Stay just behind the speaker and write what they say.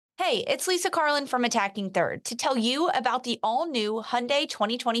Hey, it's Lisa Carlin from Attacking Third to tell you about the all-new Hyundai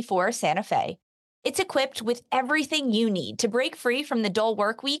 2024 Santa Fe. It's equipped with everything you need to break free from the dull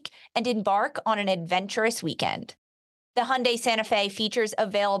work week and embark on an adventurous weekend. The Hyundai Santa Fe features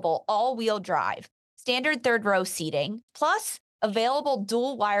available all-wheel drive, standard third-row seating, plus available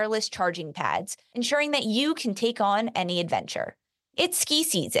dual wireless charging pads, ensuring that you can take on any adventure. It's ski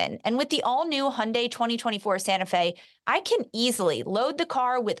season, and with the all-new Hyundai 2024 Santa Fe, I can easily load the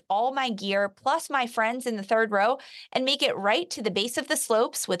car with all my gear plus my friends in the third row and make it right to the base of the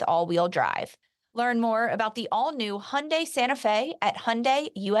slopes with all-wheel drive. Learn more about the all-new Hyundai Santa Fe at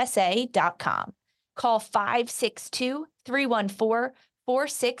HyundaiUSA.com. Call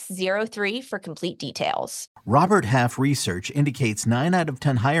 562-314-4603 for complete details. Robert Half research indicates 9 out of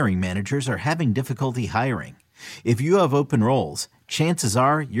 10 hiring managers are having difficulty hiring. If you have open roles, chances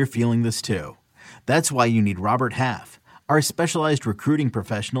are you're feeling this too. That's why you need Robert Half. Our specialized recruiting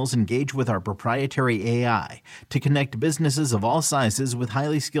professionals engage with our proprietary AI to connect businesses of all sizes with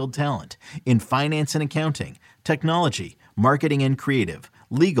highly skilled talent in finance and accounting, technology, marketing and creative,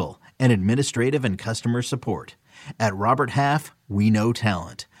 legal, and administrative and customer support. At Robert Half, we know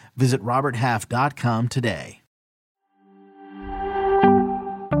talent. Visit roberthalf.com today.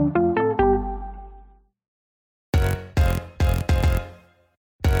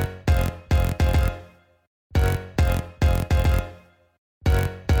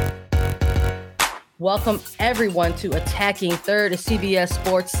 Welcome, everyone, to Attacking Third, a CBS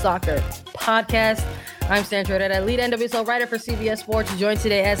Sports Soccer podcast. I'm Sandra Herrera, lead NWSL writer for CBS Sports, joined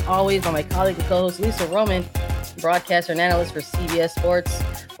today, as always, by my colleague and co-host Lisa Roman, broadcaster and analyst for CBS Sports.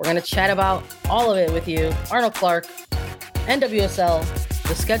 We're going to chat about all of it with you. Arnold Clark, NWSL,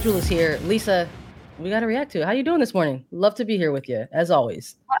 the schedule is here. Lisa, we got to react to it. How you doing this morning? Love to be here with you, as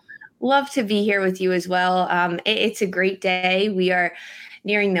always. Love to be here with you as well. It's a great day. We are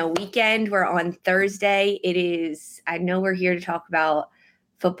nearing the weekend. We're on Thursday. I know we're here to talk about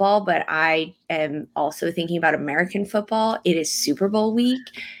football, but I am also thinking about American football. It is Super Bowl week.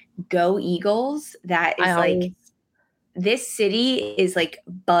 Go Eagles. That is this city is like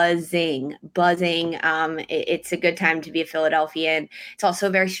buzzing. It's a good time to be a Philadelphian. It's also a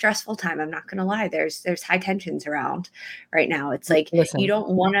very stressful time. I'm not going to lie. There's high tensions around right now. It's like, You don't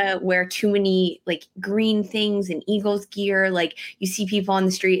want to wear too many like green things and Eagles gear. Like you see people on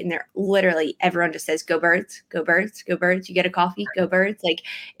the street and they're literally, everyone just says, go Birds, go Birds, go Birds. You get a coffee, go Birds. Like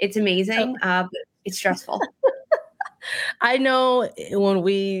it's amazing. But it's stressful. I know when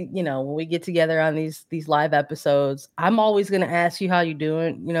we get together on these live episodes, I'm always going to ask you how you're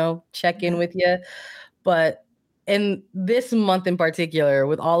doing, check in with you. But in this month in particular,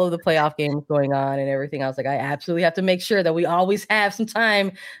 with all of the playoff games going on and everything, I was like, I absolutely have to make sure that we always have some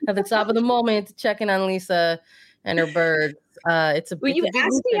time at the top of the moment to check in on Lisa and her birds. You asked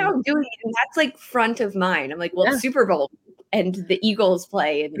me how I'm doing, and that's like front of mind. I'm like, well, it's Super Bowl and the Eagles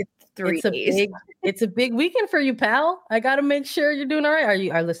play in 3 days. It's a big weekend for you, pal. I got to make sure you're doing all right. Are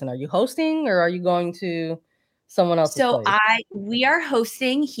you hosting or are you going to someone else's place? We are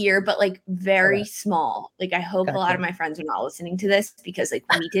hosting here, but like very small. Like I hope a lot of my friends are not listening to this because like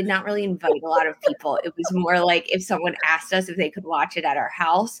we did not really invite a lot of people. It was more like if someone asked us if they could watch it at our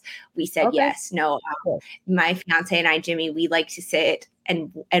house, we said yes. No, my fiance and I, Jimmy, we like to sit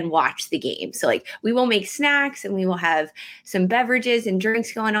and watch the game. So like we will make snacks and we will have some beverages and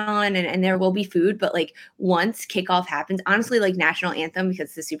drinks going on and there will be food. But like once kickoff happens, honestly, like national anthem, because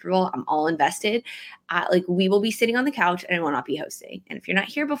it's the Super Bowl, I'm all invested. Like we will be sitting on the couch and I will not be hosting. And if you're not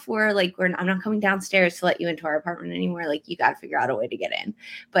here before, like I'm not coming downstairs to let you into our apartment anymore. Like you got to figure out a way to get in.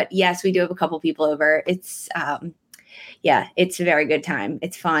 But yes, we do have a couple people over. It's it's a very good time.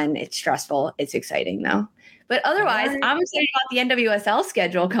 It's fun. It's stressful. It's exciting though. But otherwise, I'm excited about the NWSL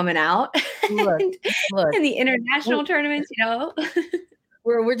schedule coming out and the international tournaments,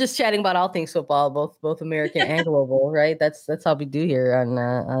 We're just chatting about all things football, both American and global, right? That's how we do here on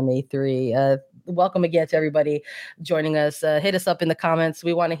A3. Welcome again to everybody joining us. Hit us up in the comments.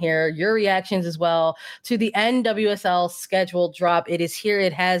 We want to hear your reactions as well to the NWSL schedule drop. It is here.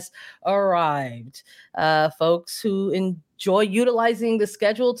 It has arrived. Folks who enjoy utilizing the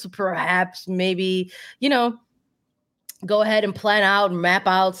schedule to perhaps maybe, go ahead and plan out, map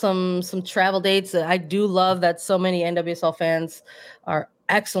out some travel dates. I do love that so many NWSL fans are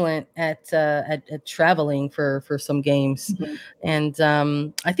excellent at traveling for some games. Mm-hmm. And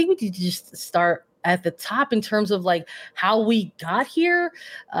I think we could just start at the top in terms of like how we got here.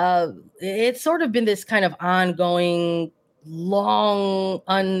 It's sort of been this kind of ongoing, long,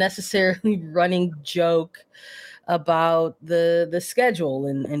 unnecessarily running joke about the schedule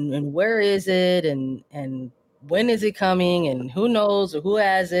and where is it and when is it coming and who knows or who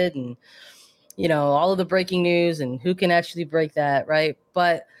has it, and all of the breaking news and who can actually break that, right?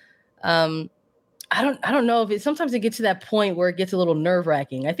 But I don't know if sometimes it gets to that point where it gets a little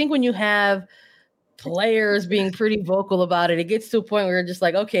nerve-wracking. I think when you have players being pretty vocal about it, it gets to a point where you're just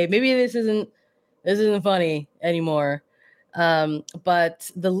like, okay, maybe this isn't funny anymore. But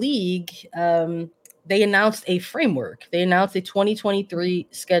the league, they announced a framework. They announced a 2023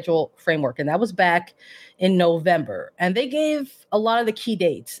 schedule framework, and that was back in November. And they gave a lot of the key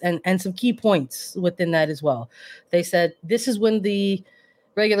dates and some key points within that as well. They said this is when the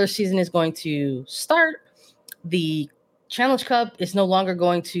regular season is going to start. The Challenge Cup is no longer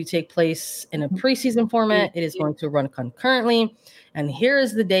going to take place in a preseason format. It is going to run concurrently. And here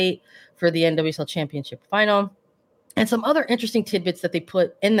is the date for the NWSL Championship Final. And some other interesting tidbits that they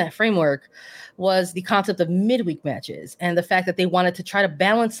put in that framework was the concept of midweek matches and the fact that they wanted to try to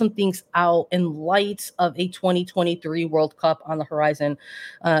balance some things out in light of a 2023 World Cup on the horizon,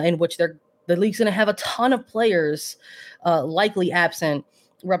 in which the league's going to have a ton of players likely absent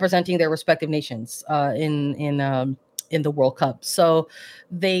representing their respective nations in the World Cup. So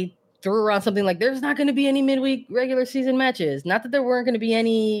they threw around something like there's not going to be any midweek regular season matches. Not that there weren't going to be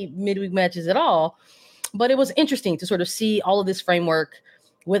any midweek matches at all, but it was interesting to sort of see all of this framework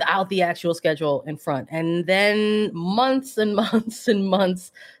without the actual schedule in front. And then months and months and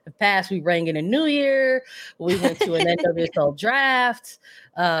months have passed. We rang in a new year. We went to an NWSL draft.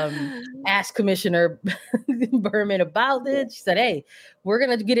 Asked Commissioner Berman about it. She said, hey, we're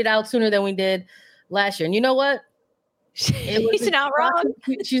going to get it out sooner than we did last year. And you know what? She's not wrong.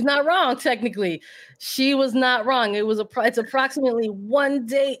 She's not wrong. Technically, she was not wrong. It's approximately 1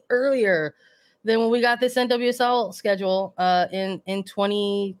 day earlier than when we got this NWSL schedule in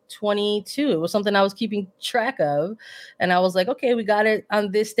 2022. It was something I was keeping track of, and I was like, okay, we got it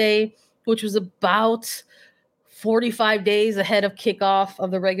on this day, which was about 45 days ahead of kickoff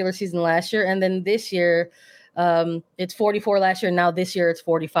of the regular season last year, and then this year, it's 44 last year. And now this year it's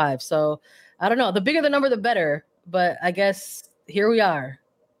 45. So I don't know. The bigger the number, the better. But I guess here we are.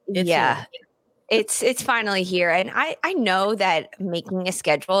 It's finally here. And I know that making a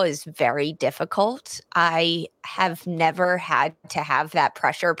schedule is very difficult. I have never had to have that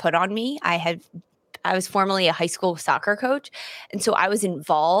pressure put on me. I was formerly a high school soccer coach. And so I was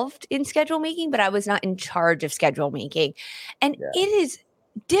involved in schedule making, but I was not in charge of schedule making. And it is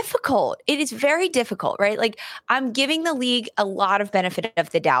difficult. It is very difficult, right? Like, I'm giving the league a lot of benefit of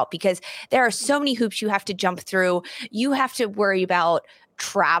the doubt because there are so many hoops you have to jump through. You have to worry about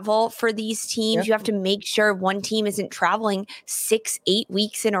travel for these teams. Yep. You have to make sure one team isn't traveling 6-8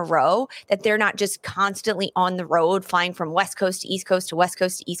 weeks in a row, that they're not just constantly on the road flying from West Coast to East Coast to West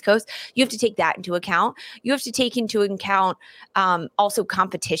Coast to East Coast. You have to take that into account. You have to take into account also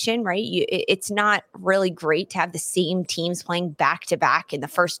competition, right? It's not really great to have the same teams playing back to back in the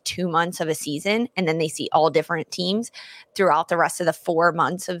first 2 months of a season, and then they see all different teams throughout the rest of the 4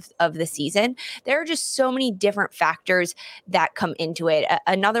 months of the season. There are just so many different factors that come into it.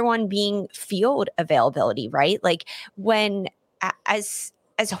 Another one being field availability, right? Like, when as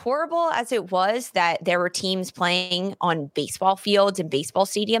horrible as it was that there were teams playing on baseball fields and baseball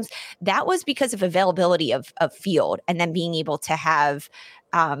stadiums, that was because of availability of field, and then being able to have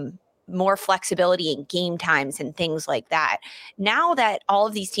more flexibility in game times and things like that. Now that all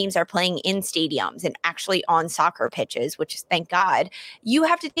of these teams are playing in stadiums and actually on soccer pitches, which is, thank God, you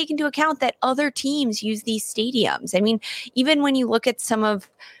have to take into account that other teams use these stadiums. I mean, even when you look at some of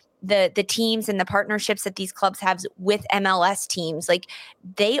the teams and the partnerships that these clubs have with MLS teams, like,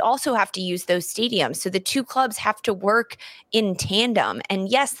 they also have to use those stadiums. So the two clubs have to work in tandem. And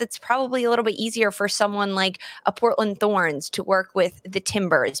yes, that's probably a little bit easier for someone like a Portland Thorns to work with the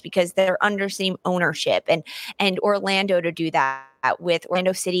Timbers because they're under same ownership, and Orlando to do that with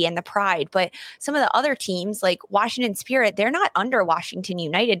Orlando City and the Pride. But some of the other teams like Washington Spirit, they're not under Washington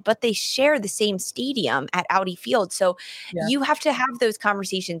United, but they share the same stadium at Audi Field. So you have to have those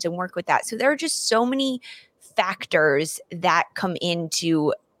conversations and work with that. So there are just so many factors that come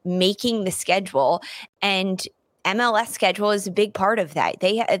into making the schedule, and MLS schedule is a big part of that.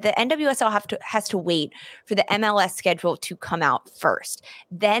 The NWSL has to wait for the MLS schedule to come out first.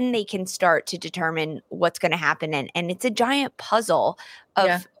 Then they can start to determine what's going to happen. And it's a giant puzzle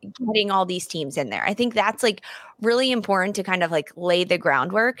of getting all these teams in there. I think that's like really important to kind of like lay the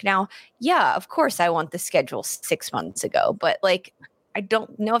groundwork. Now, of course I want the schedule 6 months ago, but like, I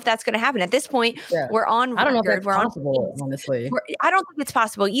don't know if that's going to happen at this point. We're on record. I don't know if that's possible, honestly. I don't think it's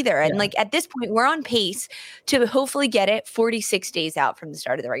possible either. And like, at this point, we're on pace to hopefully get it 46 days out from the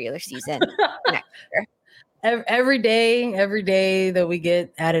start of the regular season next year. every day that we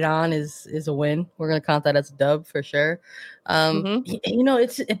get added on is a win. We're gonna count that as a dub for sure.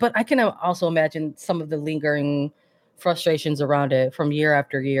 But I can also imagine some of the lingering frustrations around it from year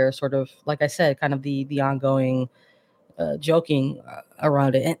after year, sort of like I said, kind of the ongoing joking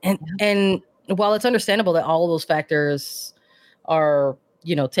around it. And while it's understandable that all of those factors are,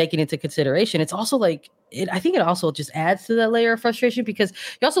 taken into consideration, it's also like I think it also just adds to that layer of frustration, because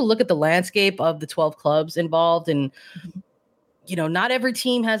you also look at the landscape of the 12 clubs involved, and not every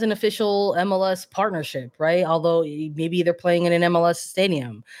team has an official MLS partnership, right? Although maybe they're playing in an MLS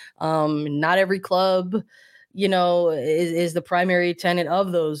stadium. Not every club, is the primary tenant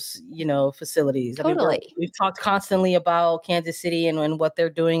of those, facilities. Totally. I mean, we've talked constantly about Kansas City and what they're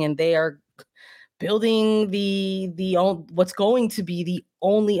doing, and they are building what's going to be the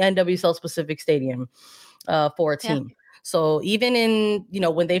only NWSL specific stadium for a team. Yeah. So even in,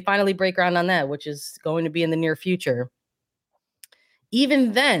 when they finally break ground on that, which is going to be in the near future,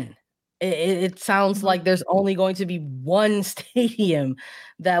 even then, it sounds like there's only going to be one stadium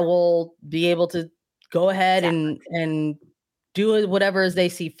that will be able to go ahead and do it whatever as they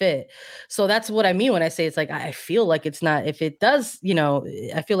see fit. So that's what I mean when I say it's like I feel like it's not. If it does,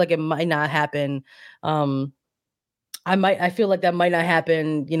 I feel like it might not happen. I feel like that might not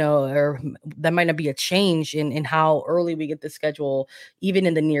happen, or that might not be a change in how early we get the schedule, even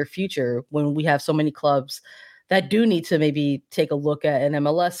in the near future, when we have so many clubs that do need to maybe take a look at an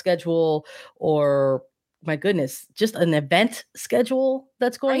MLS schedule, or my goodness, just an event schedule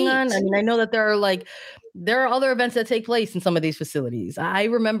that's going on. I mean, I know that there are other events that take place in some of these facilities. I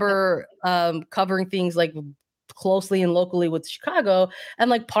remember covering things like closely and locally with Chicago,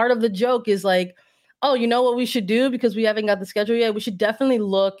 and like part of the joke is like, oh, you know what we should do, because we haven't got the schedule yet? We should definitely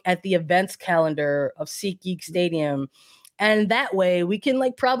look at the events calendar of SeatGeek Stadium. And that way we can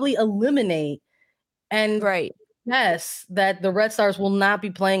probably eliminate and yes, that the Red Stars will not be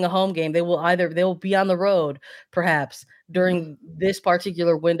playing a home game. They will be on the road, perhaps, during this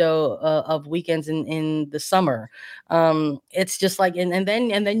particular window of weekends in the summer. It's just like, and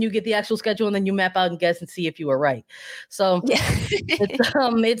then you get the actual schedule, and then you map out and guess and see if you were right. So it's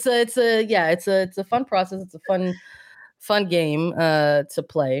a fun process. It's a fun game to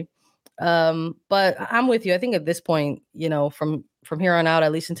play. But I'm with you. I think at this point, from here on out,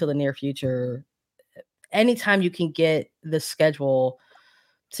 at least until the near future, anytime you can get the schedule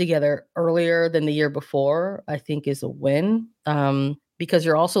together earlier than the year before, I think is a win. Because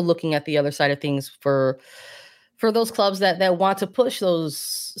you're also looking at the other side of things for those clubs that want to push those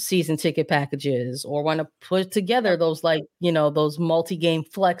season ticket packages, or want to put together those those multi-game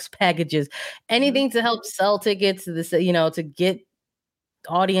flex packages, anything to help sell tickets to this, to get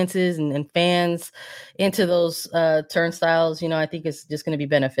audiences and fans into those turnstiles. I think it's just going to be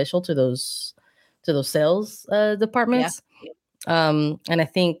beneficial to those sales departments. And I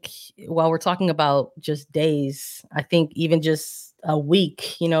think while we're talking about just days, I think even just a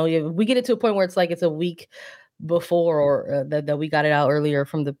week, if we get it to a point where it's like it's a week before, or that we got it out earlier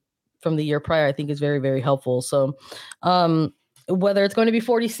from the year prior, I think is very, very helpful. So whether it's going to be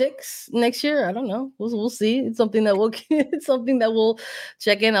 46 next year, I don't know. We'll see. It's something that we'll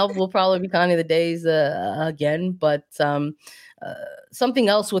check in. We'll probably be counting the days again. But something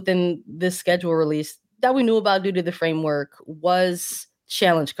else within this schedule release that we knew about due to the framework was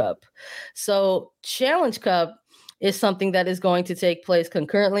Challenge Cup. So Challenge Cup is something that is going to take place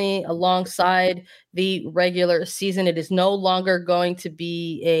concurrently alongside the regular season. It is no longer going to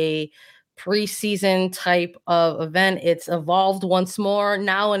be a preseason type of event. It's evolved once more.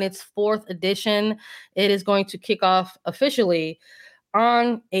 Now in its 4th edition, it is going to kick off officially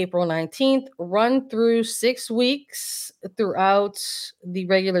on April 19th, run through 6 weeks throughout the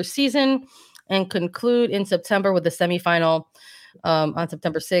regular season, and conclude in September with the semifinal on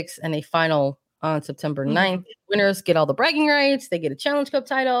September 6th and a final on September 9th. Winners get all the bragging rights. They get a Challenge Cup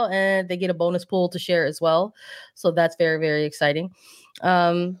title, and they get a bonus pool to share as well. So that's very, very exciting.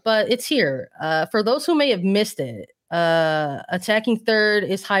 But it's here. For those who may have missed it, Attacking Third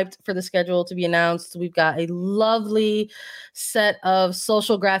is hyped for the schedule to be announced. We've got a lovely set of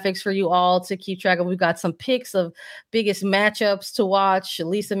social graphics for you all to keep track of. We've got some picks of biggest matchups to watch.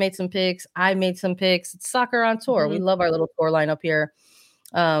 Lisa made some picks. I made some picks. It's Soccer on Tour. We love our little tour lineup here.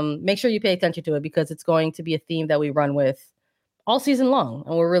 Make sure you pay attention to it, because it's going to be a theme that we run with all season long,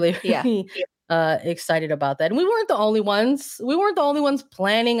 and we're really excited about that. And we weren't the only ones. We weren't the only ones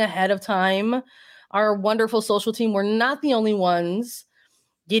planning ahead of time. Our wonderful social team were not the only ones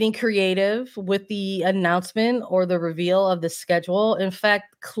getting creative with the announcement or the reveal of the schedule. In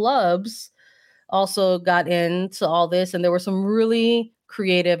fact, clubs also got into all this, and there were some really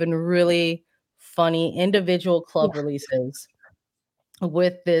creative and really funny individual club releases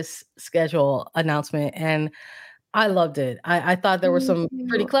with this schedule announcement, and I loved it. I thought there were some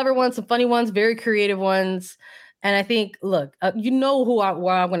pretty clever ones, some funny ones, very creative ones. And I think, look, you know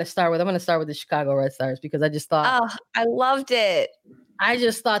where I'm going to start with. I'm going to start with the Chicago Red Stars because I just thought, oh, I loved it. I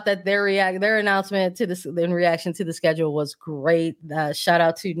just thought that their announcement to this in reaction to the schedule was great. Shout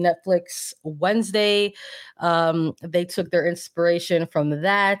out to Netflix Wednesday. They took their inspiration from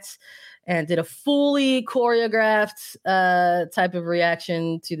that and did a fully choreographed type of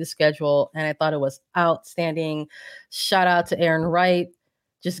reaction to the schedule, and I thought it was outstanding. Shout out to Erin Wright.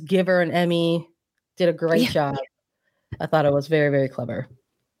 Just give her an Emmy. Did a great job. I thought it was very, very clever.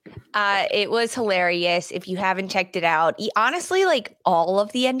 It was hilarious. If you haven't checked it out, honestly, like all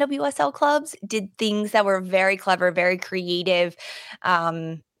of the NWSL clubs did things that were very clever, very creative.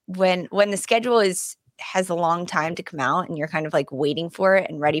 When the schedule has a long time to come out and you're kind of like waiting for it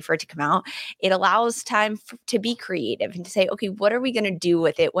and ready for it to come out, it allows time to be creative and to say, okay, what are we going to do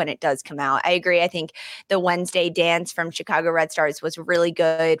with it when it does come out? I agree. I think the Wednesday dance from Chicago Red Stars was really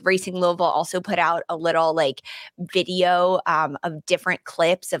good. Racing Louisville also put out a little like video of different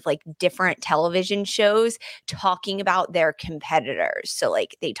clips of like different television shows talking about their competitors. So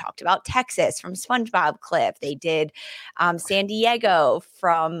like they talked about Texas from SpongeBob clip. They did San Diego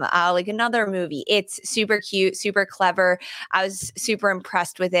from like another movie. It's super cute, super clever. I was super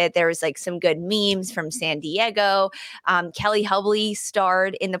impressed with it. There was like some good memes from San Diego. Kelly Hubley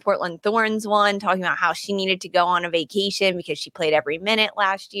starred in the Portland Thorns one, talking about how she needed to go on a vacation because she played every minute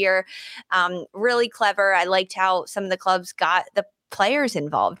last year. Really clever. I liked how some of the clubs got the players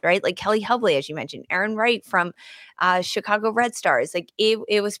involved, right? Like Kelly Hubley, as you mentioned, Erin Wright from Chicago Red Stars. Like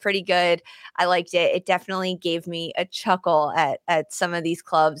it was pretty good. I liked it. It definitely gave me a chuckle at some of these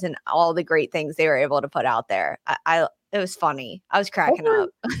clubs and all the great things they were able to put out there. It was funny. I was cracking up.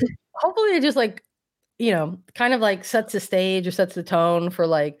 Hopefully it just like, kind of like sets the stage or sets the tone for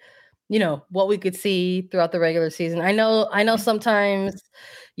like, what we could see throughout the regular season. I know sometimes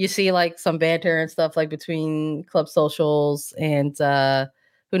you see like some banter and stuff like between club socials, and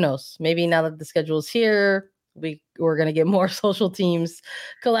who knows, maybe now that the schedule is here, we're going to get more social teams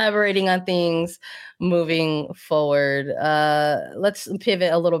collaborating on things moving forward. Let's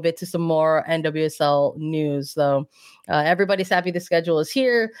pivot a little bit to some more NWSL news though. Everybody's happy the schedule is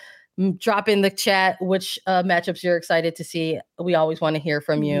here. Drop in the chat which matchups you're excited to see. We always want to hear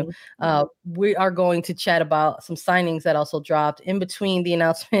from you. We are going to chat about some signings that also dropped in between the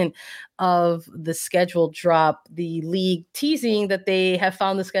announcement of the schedule drop, the league teasing that they have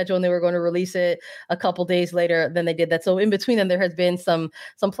found the schedule and they were going to release it a couple days later than they did that. So in between them, there has been some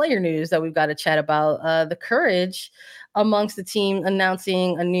player news that we've got to chat about. The Courage amongst the team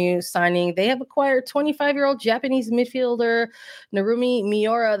announcing a new signing. They have acquired 25-year-old Japanese midfielder Narumi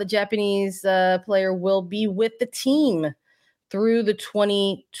Miura. The Japanese player will be with the team through the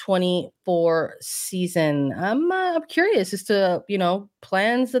 2024 season. I'm curious as to,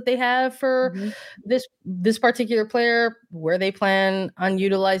 plans that they have for this particular player, where they plan on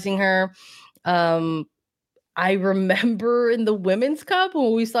utilizing her. I remember in the Women's Cup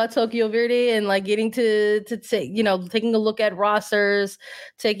when we saw Tokyo Verde and like getting to take, taking a look at rosters,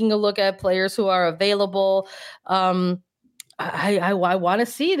 taking a look at players who are available. I want to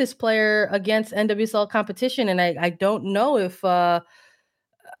see this player against NWSL competition, and I don't know if a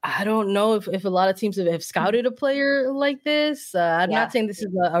lot of teams have scouted a player like this. I'm not saying this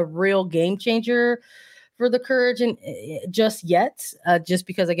is a real game changer for the Courage and just yet, just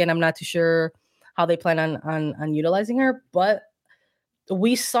because again I'm not too sure how they plan on utilizing her. But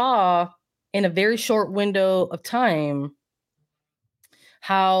we saw in a very short window of time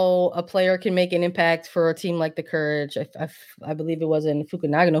how a player can make an impact for a team like the Courage. I believe it was in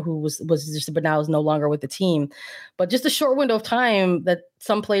Fukunagano who was just, but now is no longer with the team. But just a short window of time that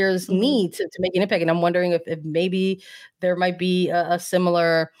some players need to make an impact. And I'm wondering if maybe there might be a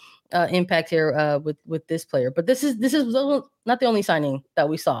similar impact here with this player. But this is not the only signing that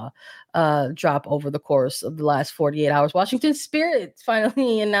we saw drop over the course of the last 48 hours. Washington Spirit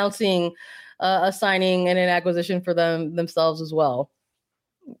finally announcing a signing and an acquisition for themselves as well.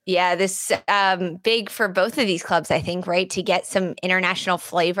 Yeah, this big for both of these clubs, I think, right? To get some international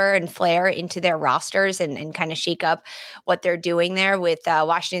flavor and flair into their rosters and kind of shake up what they're doing there with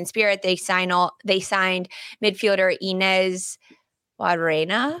Washington Spirit. They signed midfielder Inez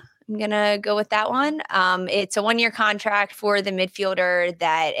Guarena. I'm going to go with that one. It's a 1-year contract for the midfielder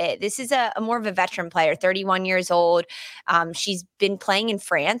this is a more of a veteran player, 31 years old. She's been playing in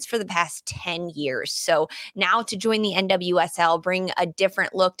France for the past 10 years. So now to join the NWSL, bring a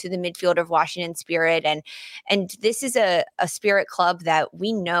different look to the midfield of Washington Spirit. And this is a Spirit club that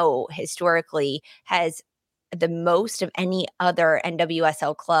we know historically has the most of any other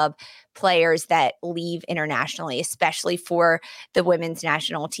NWSL club players that leave internationally, especially for the women's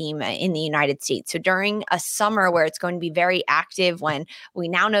national team in the United States. So during a summer where it's going to be very active, when we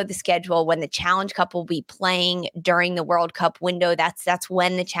now know the schedule, when the Challenge Cup will be playing during the World Cup window, that's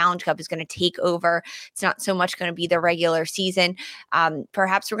when the Challenge Cup is going to take over. It's not so much going to be the regular season.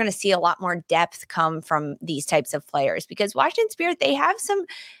 Perhaps we're going to see a lot more depth come from these types of players, because Washington Spirit, they have some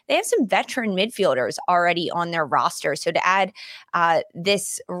veteran midfielders already on their roster. So to add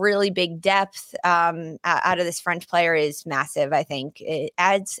this really big depth out of this French player is massive. I think it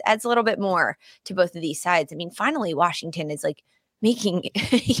adds a little bit more to both of these sides. I mean, finally, Washington is like making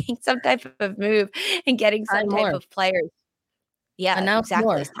some type of move and getting some type of players. Yeah, Announce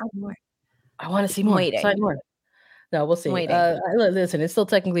exactly. More. I want to see I'm more. waiting. Sign more. No, we'll see. Listen, it's still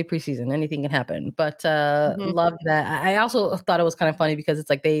technically preseason. Anything can happen. But love that. I also thought it was kind of funny because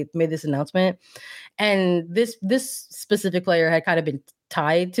it's like they made this announcement, and this specific player had kind of been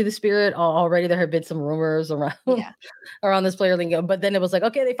tied to the Spirit already. There had been some rumors around around this player lingo, but then it was like,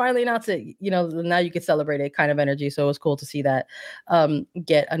 okay, they finally announced it. Now you can celebrate it kind of energy. So it was cool to see that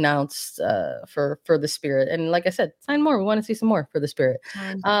get announced for the Spirit. And like I said, sign more. We want to see some more for the Spirit.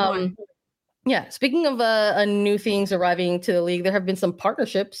 Yeah, speaking of new things arriving to the league, there have been some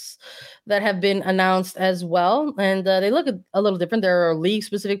partnerships that have been announced as well, and they look a little different. There are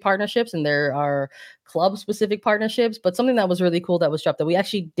league-specific partnerships and there are club-specific partnerships, but something that was really cool that was dropped that we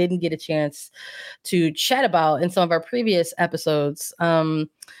actually didn't get a chance to chat about in some of our previous episodes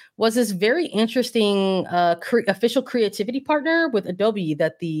was this very interesting official creativity partner with Adobe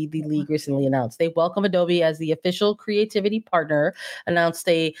that the league recently announced. They welcome Adobe as the official creativity partner, announced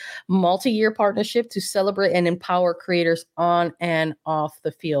a multi-year partnership to celebrate and empower creators on and off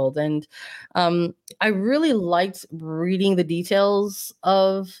the field. And I really liked reading the details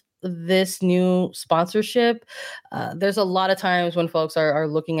of this new sponsorship. There's a lot of times when folks are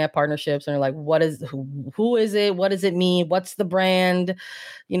looking at partnerships and are like, who is it? What does it mean? What's the brand?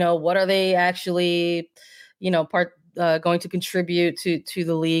 What are they actually, going to contribute to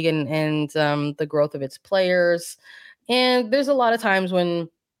the league and the growth of its players? And there's a lot of times when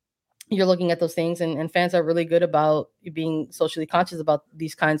you're looking at those things and fans are really good about being socially conscious about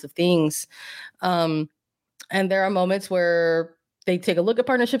these kinds of things. And there are moments where they take a look at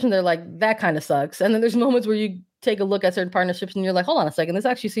partnerships and they're like, that kind of sucks. And then there's moments where you take a look at certain partnerships and you're like, hold on a second, this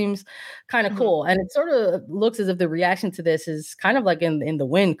actually seems kind of cool. And it sort of looks as if the reaction to this is kind of like in the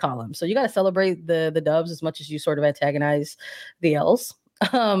win column. So you got to celebrate the dubs as much as you sort of antagonize the L's.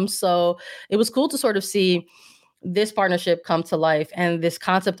 So it was cool to sort of see this partnership come to life and this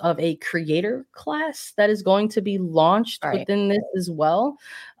concept of a creator class that is going to be launched within this as well.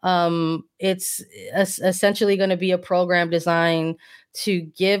 It's essentially going to be a program designed to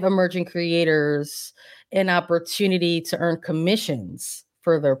give emerging creators an opportunity to earn commissions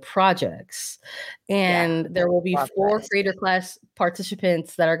for their projects. And there will be 4 creator class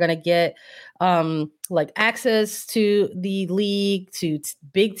participants that are going to get like access to the league, to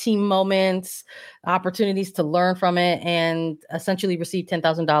big team moments, opportunities to learn from it, and essentially receive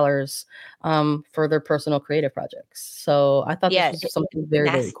 $10,000 for their personal creative projects. So I thought this was something very,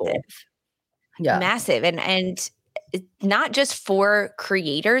 very cool. Yeah. Massive. And not just for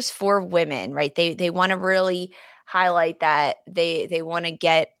creators, for women, right? They want to really highlight that they want to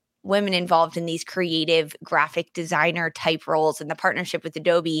get women involved in these creative graphic designer type roles. And the partnership with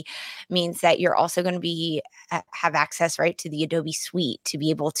Adobe means that you're also going to have access, right, to the Adobe suite to be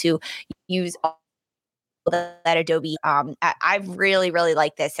able to use all that Adobe. I really, really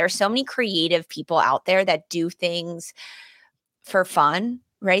like this. There's so many creative people out there that do things for fun,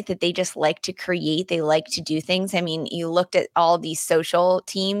 right? That they just like to create. They like to do things. I mean, you looked at all these social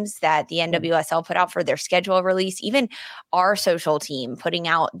teams that the NWSL put out for their schedule release, even our social team putting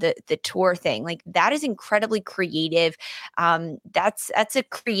out the tour thing. Like, that is incredibly creative. That's a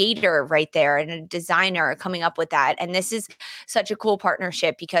creator right there and a designer coming up with that. And this is such a cool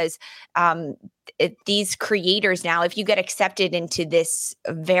partnership because these creators now, if you get accepted into this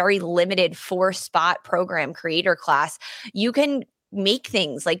very limited 4-spot program creator class, you can make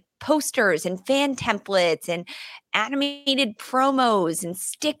things like posters and fan templates and animated promos and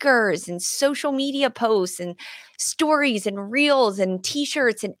stickers and social media posts and stories and reels and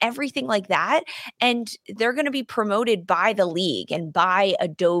t-shirts and everything like that. And they're going to be promoted by the league and by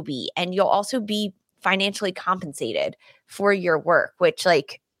Adobe. And you'll also be financially compensated for your work, which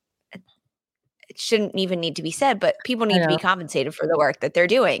like it shouldn't even need to be said, but people need to be compensated for the work that they're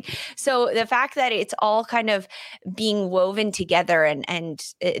doing. So the fact that it's all kind of being woven together and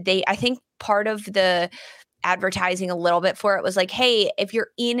I think part of the advertising a little bit for it was like, hey, if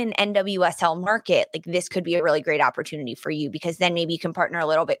you're in an NWSL market, like this could be a really great opportunity for you, because then maybe you can partner a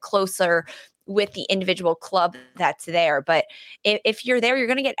little bit closer with the individual club that's there. But if you're there, you're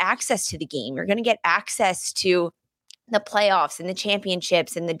going to get access to the game. You're going to get access to the playoffs and the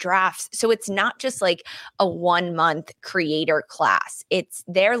championships and the drafts. So it's not just like a 1 month creator class.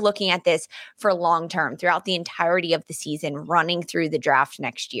 They're looking at this for long term throughout the entirety of the season, running through the draft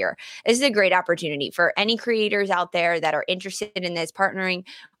next year. This is a great opportunity for any creators out there that are interested in this, partnering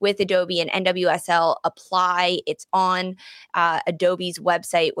with Adobe and NWSL. Apply. It's on Adobe's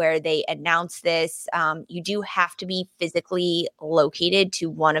website where they announce this. You do have to be physically located to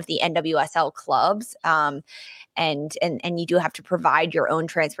one of the NWSL clubs. And you do have to provide your own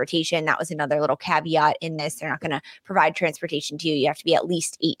transportation. That was another little caveat in this. They're not going to provide transportation to you. You have to be at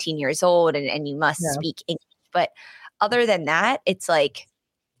least 18 years old and you must speak English. But other than that, it's like,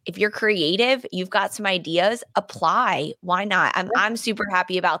 if you're creative, you've got some ideas, apply. Why not? I'm super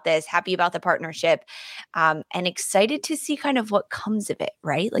happy about this, happy about the partnership, and excited to see kind of what comes of it,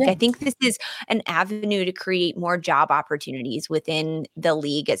 right? Like, I think this is an avenue to create more job opportunities within the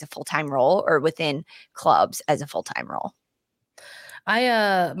league as a full-time role, or within clubs as a full-time role.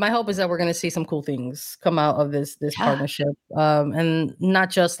 My hope is that we're going to see some cool things come out of this partnership, and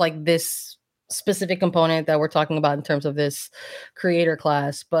not just like this specific component that we're talking about in terms of this creator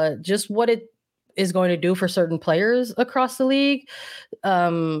class, but just what it is going to do for certain players across the league.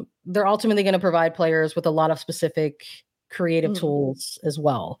 They're ultimately going to provide players with a lot of specific creative tools as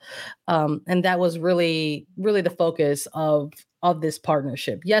well. And that was really, really the focus of this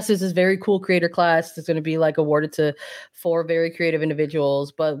partnership. Yes, this is very cool creator class. It's going to be like awarded to 4 very creative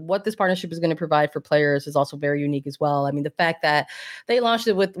individuals, but what this partnership is going to provide for players is also very unique as well. I mean, the fact that they launched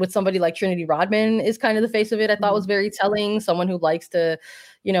it with somebody like Trinity Rodman is kind of the face of it. I thought was very telling. Someone who likes to,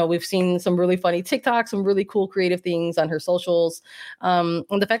 we've seen some really funny TikToks, some really cool creative things on her socials. And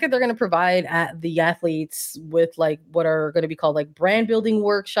the fact that they're going to provide the athletes with like what are going to be called like brand building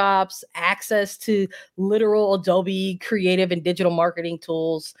workshops, access to literal Adobe creative and digital marketing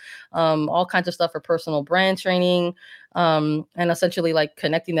tools, all kinds of stuff for personal brand training, and essentially like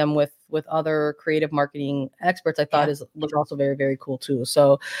connecting them with other creative marketing experts, I thought was also very, very cool too.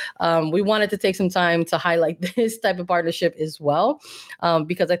 So we wanted to take some time to highlight this type of partnership as well,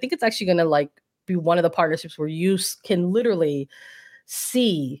 because I think it's actually going to like be one of the partnerships where you can literally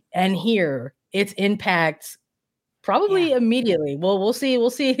see and hear its impact probably immediately. Well, we'll see.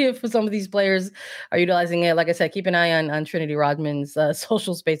 We'll see if some of these players are utilizing it. Like I said, keep an eye on Trinity Rodman's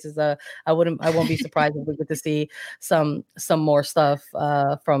social spaces. I won't be surprised if we get to see some more stuff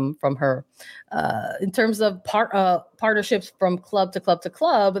from her. In terms of partnerships from club to club to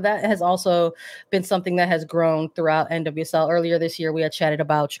club, that has also been something that has grown throughout NWSL. Earlier this year, we had chatted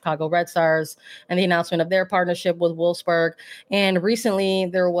about Chicago Red Stars and the announcement of their partnership with Wolfsburg, and recently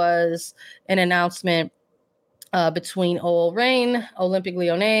there was an announcement between OL Reign, Olympique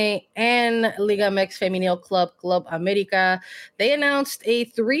Lyonnais, and Liga MX Femenil Club America. They announced a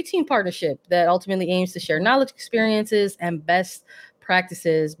 3-team partnership that ultimately aims to share knowledge, experiences, and best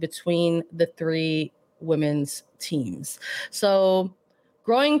practices between the 3 women's teams. So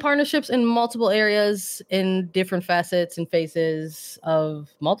growing partnerships in multiple areas, in different facets and phases of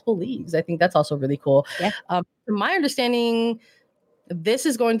multiple leagues. I think that's also really cool. Yeah. From my understanding, this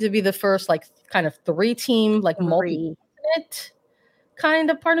is going to be the first like kind of 3-team like multi-unit kind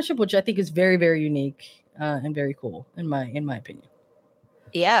of partnership, which I think is very, very unique and very cool in my opinion.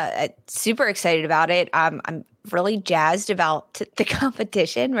 Yeah, super excited about it. I'm really jazzed about the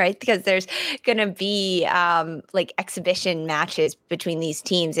competition, right? Because there's going to be like exhibition matches between these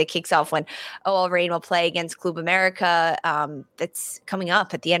teams. It kicks off when OL Reign will play against Club America. That's coming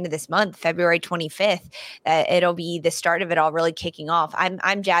up at the end of this month, February 25th. It'll be the start of it all really kicking off.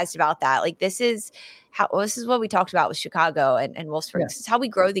 I'm jazzed about that. Like this is what we talked about with Chicago and Wolfsburg. Yeah. This is how we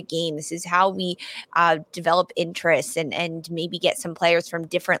grow the game. This is how we develop interests and maybe get some players from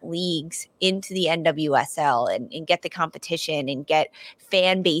different leagues into the NWSL and get the competition and get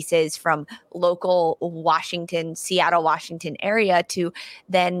fan bases from local Seattle, Washington area to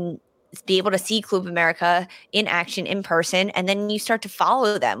then be able to see Club America in action in person. And then you start to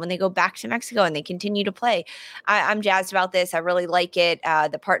follow them when they go back to Mexico and they continue to play. I'm jazzed about this. I really like it.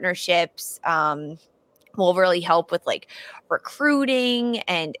 The partnerships will really help with like recruiting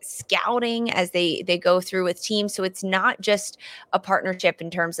and scouting as they go through with teams. So it's not just a partnership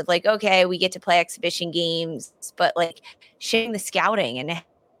in terms of like, okay, we get to play exhibition games, but like sharing the scouting and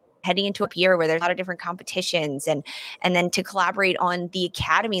heading into a year where there's a lot of different competitions, and then to collaborate on the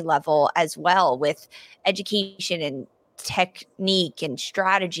academy level as well with education and technique and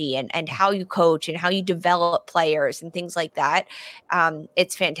strategy and how you coach and how you develop players and things like that.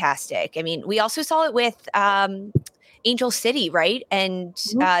 It's fantastic. I mean, we also saw it with Angel City, right? And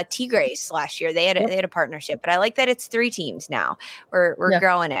Tigres last year. They had a partnership, but I like that it's 3 teams now. We're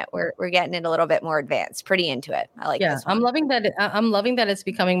growing it. We're getting it a little bit more advanced. Pretty into it. I like this one. I'm loving that. I'm loving that it's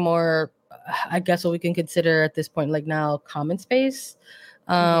becoming more, I guess, what we can consider at this point, like now, common space.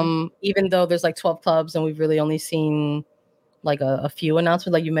 Even though there's like 12 clubs and we've really only seen like a few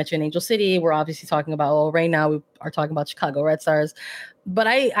announcements, like you mentioned Angel City. We're obviously talking about, right now we are talking about Chicago Red Stars, but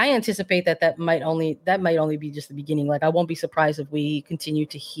I anticipate that might only be just the beginning. Like I won't be surprised if we continue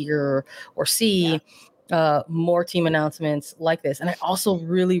to hear or see more team announcements like this. And I also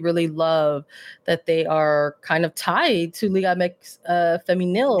really, really love that they are kind of tied to Liga MX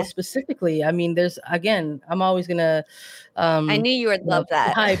Femenil specifically. I mean, I'm always gonna I knew you would love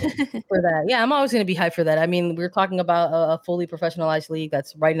that. Hype for that. Yeah, I'm always going to be hyped for that. I mean, we're talking about a fully professionalized league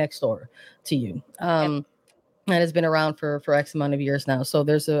that's right next door to you. And has been around for X amount of years now. So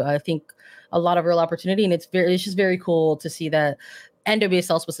there's I think a lot of real opportunity, and it's just very cool to see that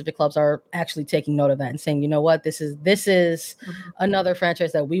NWSL specific clubs are actually taking note of that and saying, you know what, this is another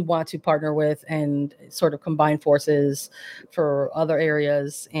franchise that we want to partner with and sort of combine forces for other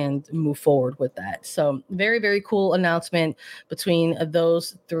areas and move forward with that. So very, very cool announcement between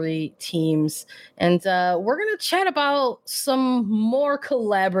those 3 teams. And we're going to chat about some more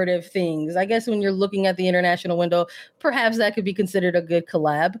collaborative things. I guess when you're looking at the international window, perhaps that could be considered a good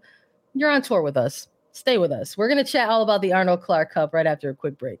collab. You're on tour with us. Stay with us. We're going to chat all about the Arnold Clark Cup right after a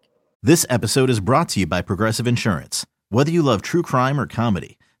quick break. This episode is brought to you by Progressive Insurance. Whether you love true crime or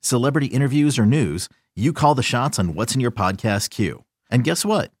comedy, celebrity interviews or news, you call the shots on what's in your podcast queue. And guess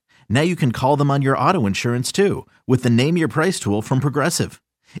what? Now you can call them on your auto insurance too with the Name Your Price tool from Progressive.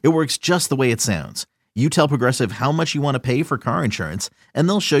 It works just the way it sounds. You tell Progressive how much you want to pay for car insurance, and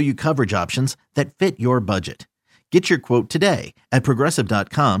they'll show you coverage options that fit your budget. Get your quote today at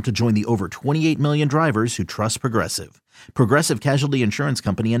Progressive.com to join the over 28 million drivers who trust Progressive. Progressive Casualty Insurance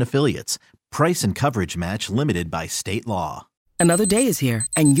Company and Affiliates. Price and coverage match limited by state law. Another day is here,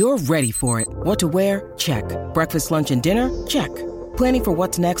 and you're ready for it. What to wear? Check. Breakfast, lunch, and dinner? Check. Planning for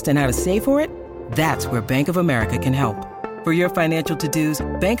what's next and how to save for it? That's where Bank of America can help. For your financial to-dos,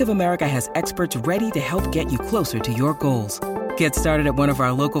 Bank of America has experts ready to help get you closer to your goals. Get started at one of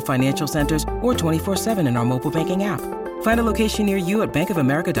our local financial centers or 24/7 in our mobile banking app. Find a location near you at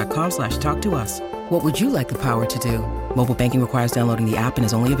bankofamerica.com/talktous. What would you like the power to do? Mobile banking requires downloading the app and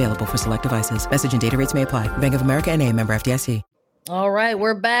is only available for select devices. Message and data rates may apply. Bank of America N.A., member FDIC. All right,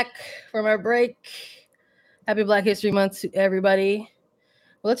 we're back from our break. Happy Black History Month to everybody.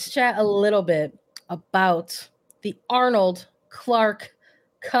 Let's chat a little bit about the Arnold Clark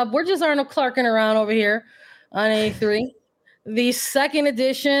Cup. We're just Arnold Clarking around over here on A3. The second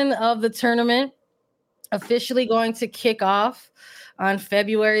edition of the tournament officially going to kick off on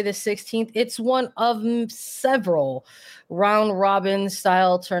February the 16th. It's one of several round robin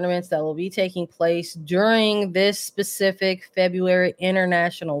style tournaments that will be taking place during this specific February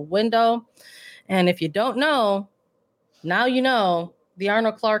international window. And if you don't know, now you know, the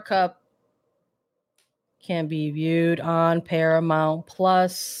Arnold Clark Cup can be viewed on Paramount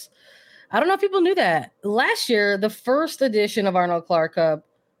Plus. I don't know if people knew that. Last year, the first edition of Arnold Clark Cup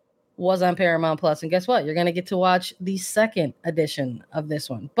was on Paramount Plus. And guess what? You're going to get to watch the second edition of this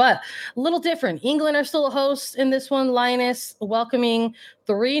one. But a little different. England are still a host in this one. Lioness welcoming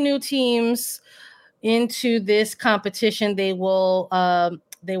 3 new teams into this competition. They will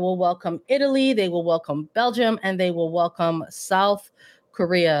welcome Italy, they will welcome Belgium, and they will welcome South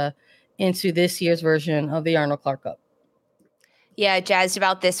Korea into this year's version of the Arnold Clark Cup. Yeah, jazzed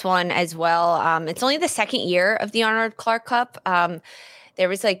about this one as well. It's only the second year of the Arnold Clark Cup. There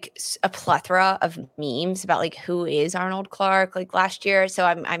was like a plethora of memes about like who is Arnold Clark like last year. So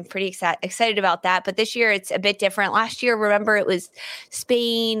I'm pretty excited about that. But this year it's a bit different. Last year, remember, it was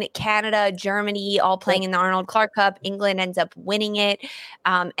Spain, Canada, Germany all playing in the Arnold Clark Cup. England ends up winning it.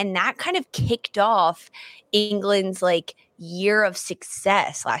 And that kind of kicked off England's like year of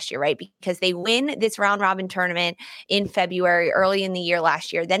success last year, right? Because they win this round robin tournament in February, early in the year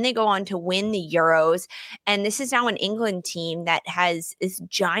last year. Then they go on to win the Euros. And this is now an England team that has this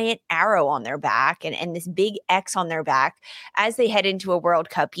giant arrow on their back and this big X on their back as they head into a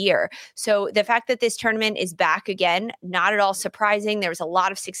World Cup year. So the fact that this tournament is back again, not at all surprising. There was a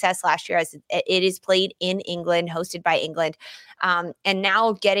lot of success last year as it is played in England, hosted by England. And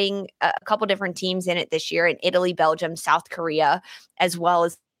now getting a couple different teams in it this year in Italy, Belgium, South Korea, as well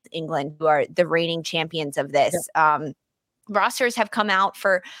as England, who are the reigning champions of this. Rosters have come out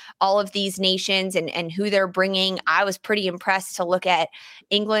for all of these nations and who they're bringing. I was pretty impressed to look at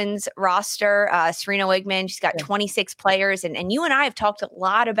England's roster. Serena Wigman, she's got 26 players. And you and I have talked a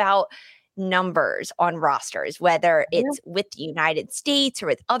lot about numbers on rosters, whether it's with the United States or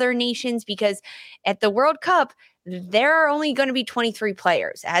with other nations, because at the World Cup, there are only going to be 23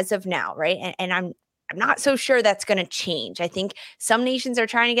 players as of now, right? And I'm not so sure that's going to change. I think some nations are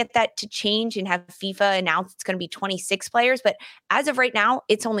trying to get that to change and have FIFA announce it's going to be 26 players. But as of right now,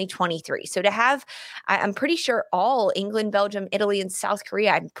 it's only 23. So to have, I'm pretty sure all England, Belgium, Italy, and South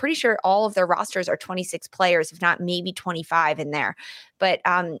Korea, I'm pretty sure all of their rosters are 26 players, if not maybe 25 in there. But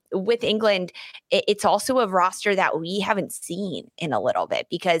with England, it's also a roster that we haven't seen in a little bit,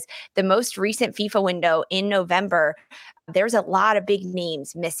 because the most recent FIFA window in November, there's a lot of big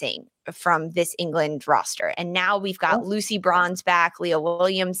names missing from this England roster. And now we've got Lucy Bronze back, Leah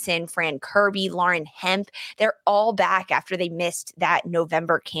Williamson, Fran Kirby, Lauren Hemp. They're all back after they missed that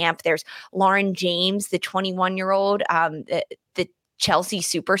November camp. There's Lauren James, the 21-year-old, the Chelsea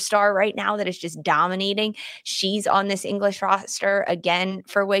superstar right now that is just dominating. She's on this English roster again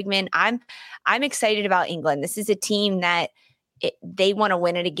for Wigman. I'm excited about England. This is a team that they want to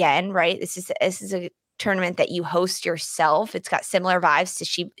win it again, right? This is a tournament that you host yourself. It's got similar vibes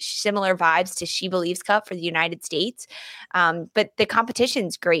to She Believes Cup for the United States. But the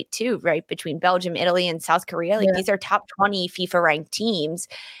competition's great too, right? Between Belgium, Italy, and South Korea. These are top 20 FIFA ranked teams.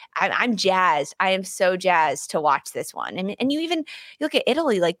 I'm jazzed. I am so jazzed to watch this one. And you look at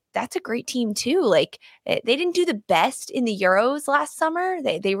Italy, like that's a great team too. Like they didn't do the best in the Euros last summer.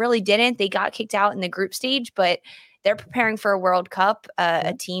 They really didn't. They got kicked out in the group stage, but they're preparing for a World Cup.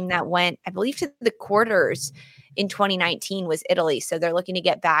 A team that went, I believe, to the quarters in 2019 was Italy. So they're looking to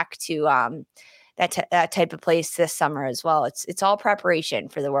get back to that type of place this summer as well. It's all preparation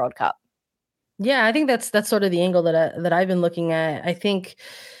for the World Cup. Yeah, I think that's sort of the angle that I've been looking at. I think,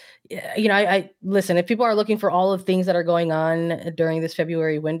 I listen, if people are looking for all of things that are going on during this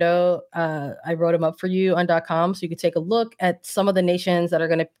February window, I wrote them up for you on .com, so you could take a look at some of the nations that are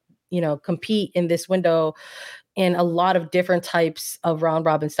going to, compete in this window in a lot of different types of round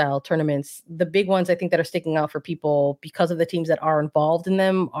robin style tournaments. The big ones I think that are sticking out for people because of the teams that are involved in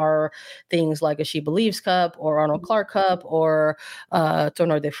them are things like a She Believes Cup or Arnold Clark Cup or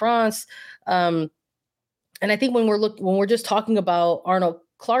Tournoi de France. And I think when we're just talking about Arnold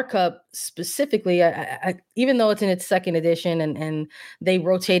Clark Cup specifically, I, even though it's in its second edition and they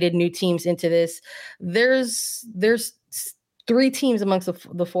rotated new teams into this, there's three teams amongst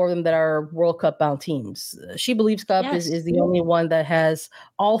the four of them that are World Cup bound teams. She Believes Cup is the only one that has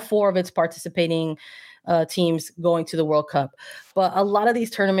all four of its participating teams going to the World Cup. But a lot of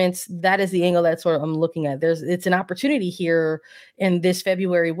these tournaments, that is the angle that's what I'm looking at. It's an opportunity here in this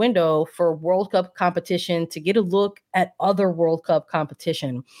February window for World Cup competition to get a look at other World Cup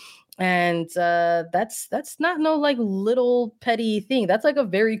competition. And that's not no like little petty thing. That's like a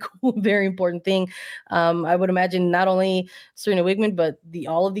very cool, very important thing. I would imagine not only Serena Wigman, but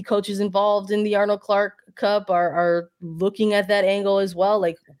all of the coaches involved in the Arnold Clark Cup are looking at that angle as well.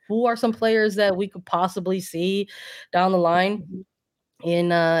 Like, who are some players that we could possibly see down the line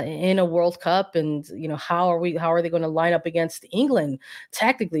in a World Cup, and how are they going to line up against England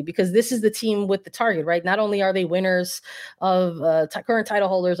tactically, because this is the team with the target, right? Not only are they winners of current title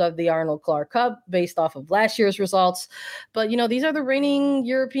holders of the Arnold Clark Cup based off of last year's results, but these are the reigning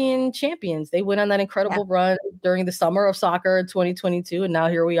European champions. They went on that incredible run during the summer of soccer in 2022, and now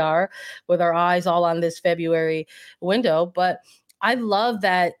here we are with our eyes all on this February window. But I love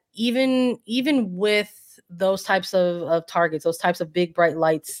that even with those types of targets, those types of big bright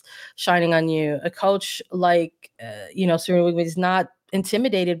lights shining on you, a coach like Serena Wigman is not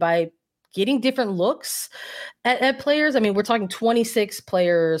intimidated by getting different looks at players. I mean, we're talking 26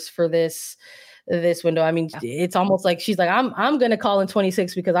 players for this this window. I mean, it's almost like she's like, I'm going to call in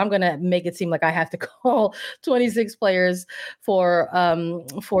 26 because I'm going to make it seem like I have to call 26 players for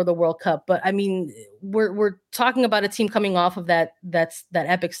the World Cup. But I mean, we're talking about a team coming off of that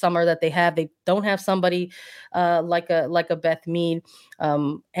epic summer that they have. They don't have somebody like a Beth Mead.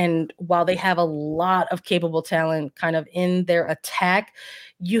 And while they have a lot of capable talent kind of in their attack,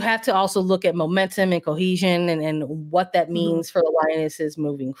 you have to also look at momentum and cohesion and what that means for the Lionesses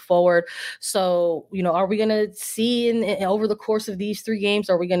moving forward. So, are we going to see over the course of these 3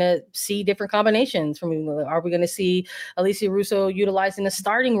 games, are we going to see different combinations are we going to see Alicia Russo utilizing a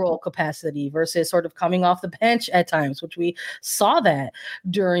starting role capacity versus sort of coming off the bench at times, which we saw that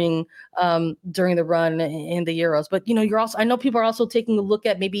during the run in the Euros. But, I know people are also taking a look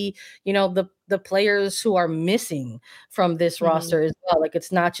at maybe, the players who are missing from this roster as well. Like,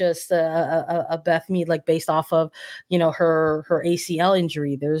 it's not just a Beth Mead, like based off of, her ACL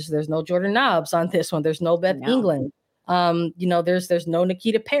injury. There's no Jordan Nobbs on this one. There's no Beth England. There's no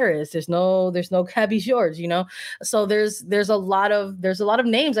Nikita Paris. There's no Gabby George, So there's a lot of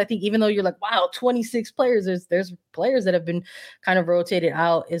names. I think even though you're like, wow, 26 players, there's players that have been kind of rotated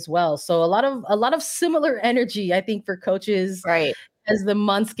out as well. So a lot of similar energy, I think, for coaches, right, as the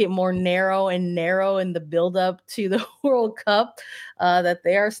months get more narrow in the build up to the World Cup, that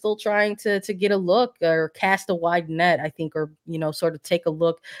they are still trying to get a look or cast a wide net, I think, or, sort of take a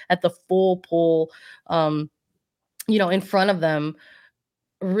look at the full pool, in front of them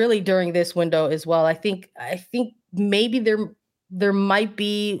really during this window as well. I think maybe there might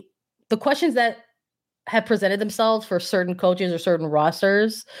be the questions that have presented themselves for certain coaches or certain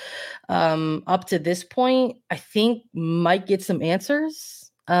rosters up to this point, I think might get some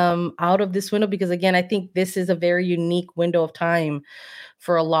answers out of this window, because again, I think this is a very unique window of time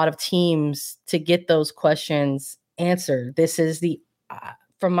for a lot of teams to get those questions answered. This is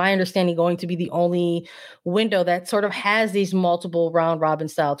from my understanding, going to be the only window that sort of has these multiple round robin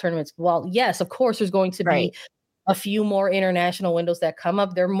style tournaments. Well, yes, of course, there's going to be a few more international windows that come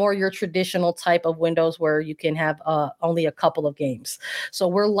up. They're more your traditional type of windows where you can have only a couple of games. So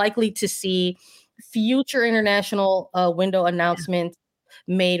we're likely to see future international window announcements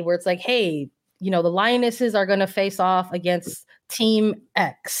made where it's like, hey, the Lionesses are going to face off against Team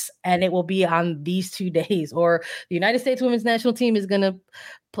X, and it will be on these 2 days. Or the United States women's national team is going to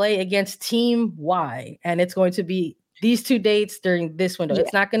play against Team Y, and it's going to be these 2 dates during this window.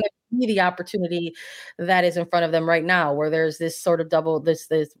 It's not going to be the opportunity that is in front of them right now, where there's this sort of this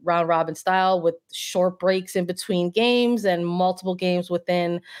round robin style with short breaks in between games and multiple games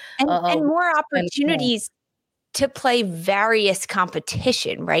within and more opportunities to play various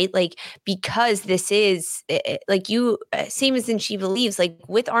competition, right? Like, because this is like same as in She Believes, like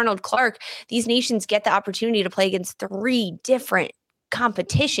with Arnold Clark, these nations get the opportunity to play against 3 different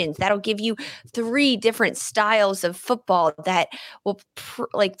competitions. That'll give you 3 different styles of football that will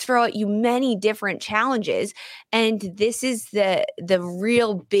throw at you many different challenges. And this is the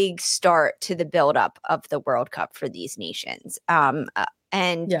real big start to the buildup of the World Cup for these nations.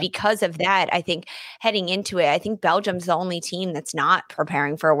 Because of that, I think heading into it, I think Belgium's the only team that's not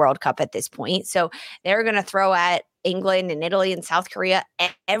preparing for a World Cup at this point. So they're going to throw at England and Italy and South Korea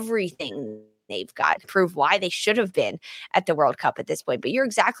everything they've got to prove why they should have been at the World Cup at this point. But you're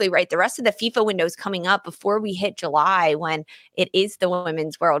exactly right. The rest of the FIFA windows coming up before we hit July, when it is the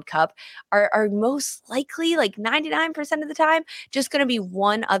Women's World Cup, are most likely, like 99% of the time, just going to be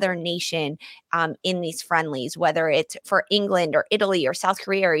one other nation in these friendlies, whether it's for England or Italy or South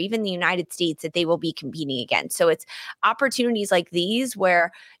Korea or even the United States, that they will be competing against. So it's opportunities like these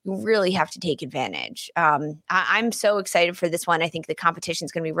where you really have to take advantage. I'm so excited for this one. I think the competition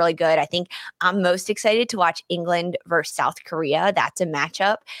is going to be really good. I think I'm most excited to watch England versus South Korea. That's a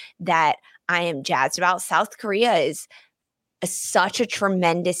matchup that I am jazzed about. South Korea is such a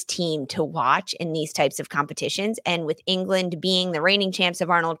tremendous team to watch in these types of competitions. And with England being the reigning champs of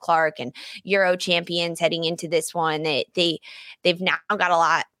Arnold Clark and Euro champions heading into this one, they've now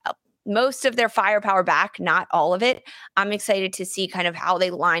got most of their firepower back, not all of it. I'm excited to see kind of how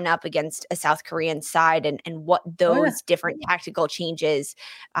they line up against a South Korean side and what those different tactical changes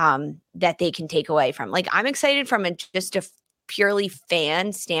that they can take away from. Like, I'm excited from just a purely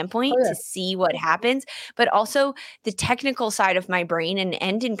fan standpoint to see what happens, but also the technical side of my brain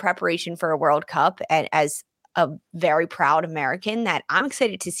and in preparation for a World Cup, and as a very proud American, that I'm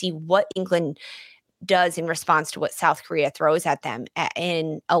excited to see what England does in response to what South Korea throws at them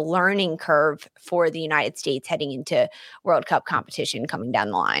in a learning curve for the United States heading into World Cup competition coming down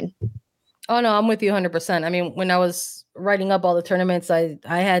the line. Oh, no, I'm with you 100%. I mean, when I was writing up all the tournaments, I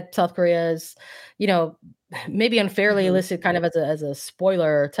had South Korea as, maybe unfairly listed kind of as a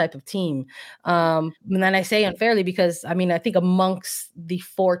spoiler type of team. And then I say unfairly because, I mean, I think amongst the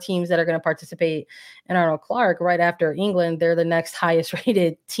 4 teams that are going to participate in Arnold Clark right after England, they're the next highest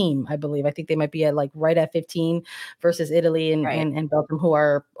rated team, I believe. I think they might be at like right at 15 versus Italy and Belgium, who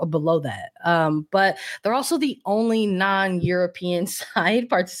are below that. But they're also the only non-European side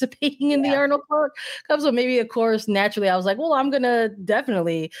participating in the Arnold Clark Cup. So maybe, of course, naturally, I was like, well, I'm going to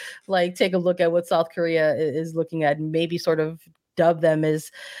definitely like take a look at what South Korea is looking at and maybe sort of dub them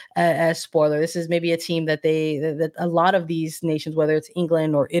as spoiler. This is maybe a team that that a lot of these nations, whether it's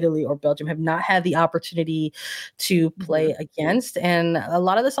England or Italy or Belgium, have not had the opportunity to play against. And a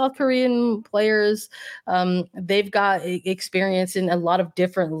lot of the South Korean players, they've got experience in a lot of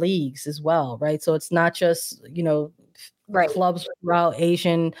different leagues as well, right? So it's not just, clubs throughout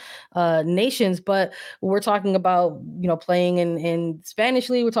Asian nations, but we're talking about, playing in Spanish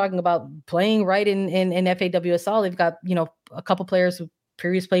league. We're talking about playing right in FAWSL. They've got, a couple players who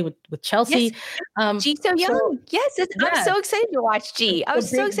previously played with Chelsea. Yes. G's so young. I'm so excited to watch G. I was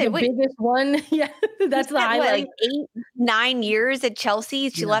so excited. The biggest one. Yeah, that's the highlight. Like 8-9 years at Chelsea.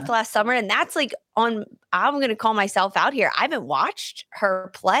 She left last summer, and that's like I'm going to call myself out here. I haven't watched her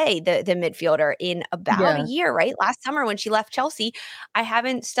play the midfielder in about a year, right? Last summer when she left Chelsea, I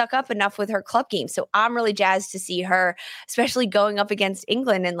haven't stuck up enough with her club game. So I'm really jazzed to see her, especially going up against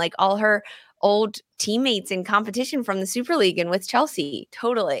England and like all her old teammates in competition from the Super League and with Chelsea.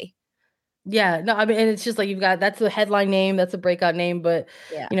 Totally. Yeah, no, I mean, and it's just like that's the headline name, that's a breakout name, but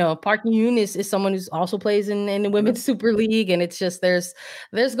Park Yoon is someone who's also plays in the Women's Super League, and it's just there's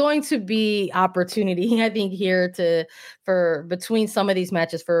going to be opportunity, I think, here for between some of these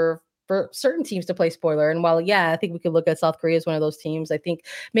matches for certain teams to play spoiler. And while, I think we could look at South Korea as one of those teams, I think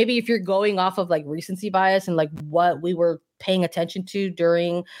maybe if you're going off of like recency bias and like what we were paying attention to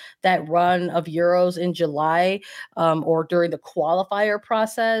during that run of Euros in July, or during the qualifier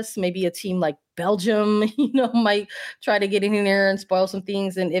process, maybe a team like Belgium, might try to get in there and spoil some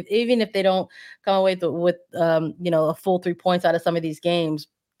things. And even if they don't come away with a full 3 points out of some of these games,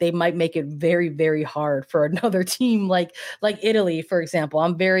 they might make it very, very hard for another team like Italy, for example.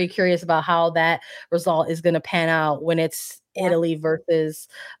 I'm very curious about how that result is going to pan out when it's Italy versus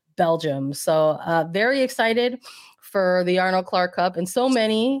Belgium. So very excited for the Arnold Clark Cup, and so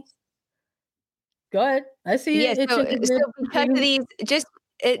many. Go ahead. I see it. So because of these, just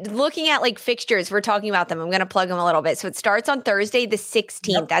looking at like fixtures, we're talking about them. I'm going to plug them a little bit. So it starts on Thursday, the 16th.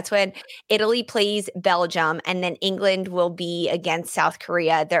 Yep. That's when Italy plays Belgium, and then England will be against South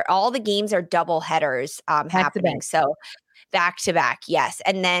Korea. All the games are double headers happening. So back to back. Yes.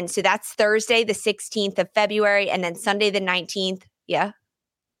 And then, so that's Thursday, the 16th of February, and then Sunday, the 19th. Yeah.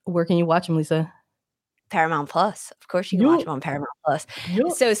 Where can you watch them, Lisa? Paramount Plus. Of course, you can watch them on Paramount Plus.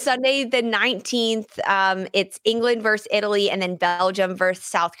 So Sunday, the 19th, it's England versus Italy, and then Belgium versus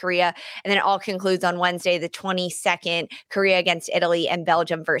South Korea. And then it all concludes on Wednesday, the 22nd, Korea against Italy and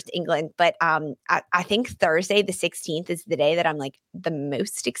Belgium versus England. But I think Thursday, the 16th, is the day that I'm like the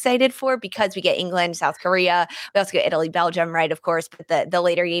most excited for, because we get England, South Korea. We also get Italy, Belgium, right? Of course. But the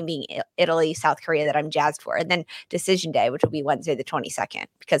later game being Italy, South Korea, that I'm jazzed for. And then decision day, which will be Wednesday, the 22nd,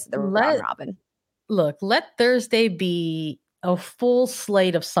 because of the round robin. Look, let Thursday be a full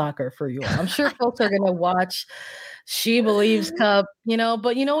slate of soccer for you all. I'm sure folks are going to watch She Believes Cup,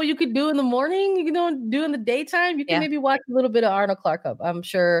 but what you could do in the morning, you can do in the daytime. You can maybe watch a little bit of Arnold Clark Cup. I'm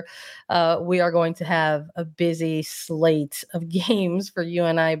sure we are going to have a busy slate of games for you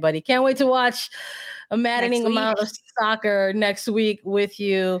and I, buddy. Can't wait to watch a maddening amount of soccer next week with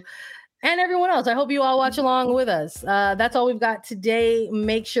you and everyone else. I hope you all watch along with us. That's all we've got today.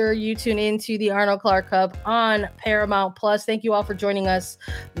 Make sure you tune into the Arnold Clark Cup on Paramount Plus. Thank you all for joining us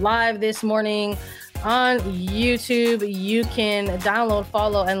live this morning on YouTube. You can download,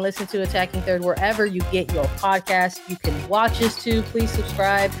 follow, and listen to Attacking Third wherever you get your podcast. You can watch us too. Please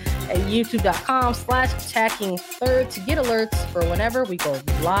subscribe at youtube.com/Attacking Third to get alerts for whenever we go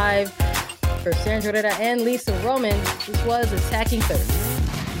live. For Sandra Herrera and Lisa Roman, this was Attacking Third.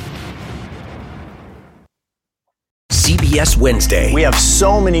 CBS Wednesday. We have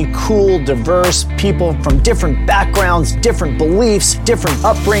so many cool, diverse people from different backgrounds, different beliefs, different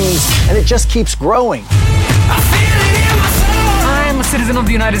upbringings, and it just keeps growing. I'm a citizen of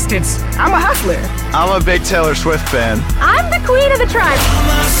the United States. I'm a hustler. I'm a big Taylor Swift fan. I'm the queen of the tribe.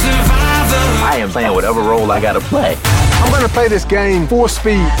 I am playing whatever role I gotta play. I'm gonna play this game full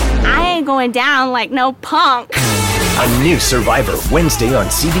speed. I ain't going down like no punk. A new Survivor Wednesday on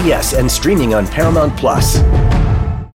CBS and streaming on Paramount Plus.